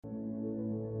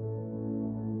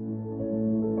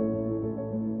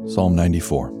Psalm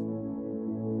 94.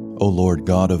 O Lord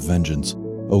God of vengeance,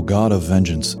 O God of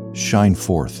vengeance, shine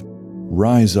forth.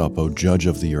 Rise up, O Judge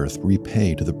of the earth,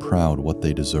 repay to the proud what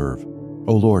they deserve.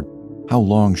 O Lord, how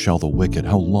long shall the wicked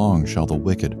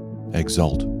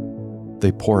exult?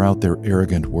 They pour out their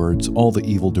arrogant words, all the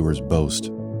evildoers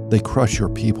boast. They crush your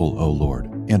people, O Lord,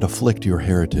 and afflict your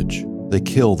heritage. They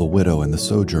kill the widow and the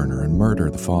sojourner and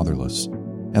murder the fatherless.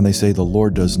 And they say, the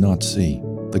Lord does not see,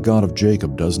 the God of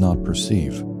Jacob does not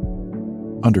perceive.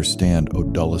 Understand, O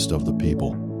dullest of the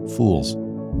people, fools,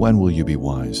 when will you be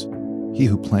wise? He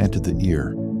who planted the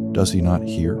ear, does he not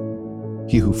hear?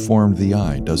 He who formed the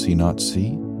eye, does he not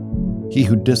see? He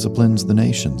who disciplines the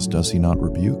nations, does he not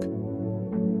rebuke?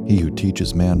 He who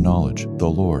teaches man knowledge, the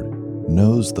Lord,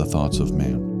 knows the thoughts of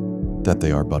man, that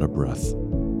they are but a breath.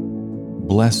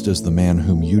 Blessed is the man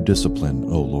whom you discipline,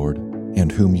 O Lord,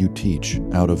 and whom you teach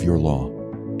out of your law,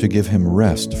 to give him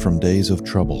rest from days of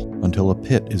trouble, until a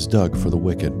pit is dug for the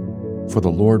wicked. For the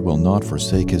Lord will not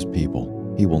forsake his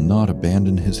people, he will not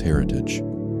abandon his heritage.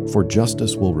 For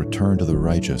justice will return to the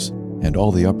righteous, and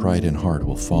all the upright in heart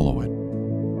will follow it.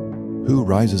 Who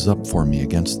rises up for me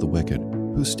against the wicked?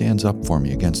 Who stands up for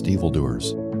me against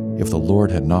evildoers? If the Lord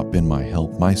had not been my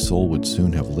help, my soul would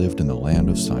soon have lived in the land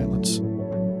of silence.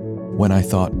 When I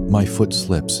thought, my foot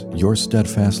slips, your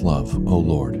steadfast love, O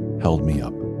Lord, held me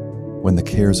up. When the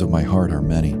cares of my heart are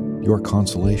many, your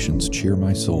consolations cheer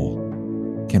my soul.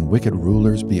 Can wicked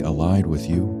rulers be allied with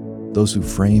you, those who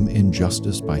frame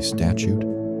injustice by statute?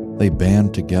 They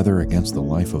band together against the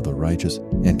life of the righteous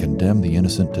and condemn the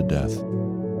innocent to death.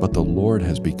 But the Lord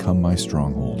has become my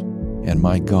stronghold, and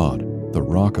my God, the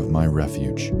rock of my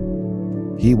refuge.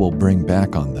 He will bring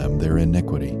back on them their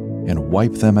iniquity, and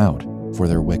wipe them out for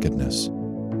their wickedness.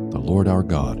 The Lord our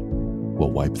God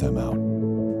will wipe them out.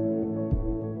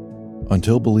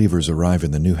 Until believers arrive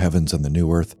in the new heavens and the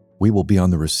new earth, we will be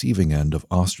on the receiving end of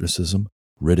ostracism,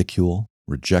 ridicule,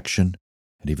 rejection,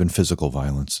 and even physical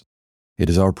violence. It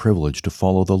is our privilege to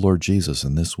follow the Lord Jesus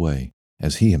in this way,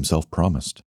 as he himself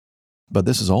promised. But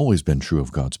this has always been true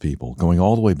of God's people, going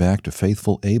all the way back to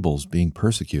faithful Abel's being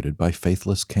persecuted by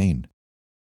faithless Cain.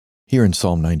 Here in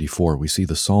Psalm 94, we see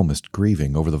the psalmist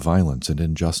grieving over the violence and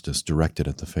injustice directed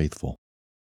at the faithful.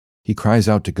 He cries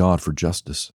out to God for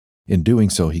justice. In doing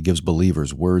so, he gives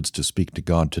believers words to speak to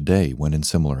God today when in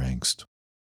similar angst.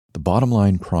 The bottom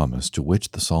line promise to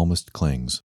which the psalmist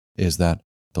clings is that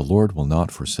the Lord will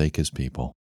not forsake his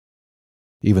people.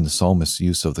 Even the psalmist's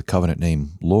use of the covenant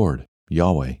name Lord,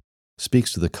 Yahweh,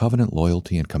 speaks to the covenant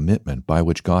loyalty and commitment by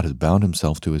which God has bound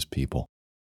himself to his people.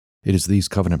 It is these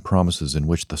covenant promises in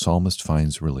which the psalmist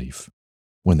finds relief.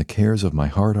 When the cares of my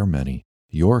heart are many,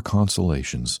 your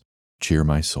consolations cheer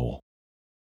my soul.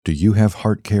 Do you have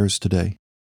heart cares today?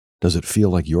 Does it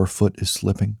feel like your foot is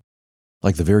slipping?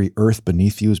 Like the very earth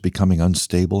beneath you is becoming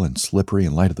unstable and slippery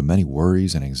in light of the many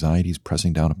worries and anxieties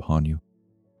pressing down upon you?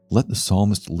 Let the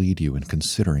psalmist lead you in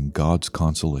considering God's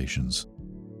consolations.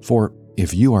 For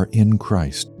if you are in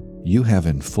Christ, you have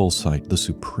in full sight the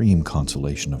supreme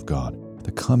consolation of God,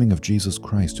 the coming of Jesus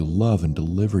Christ to love and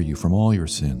deliver you from all your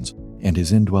sins, and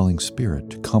his indwelling Spirit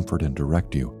to comfort and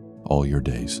direct you all your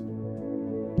days.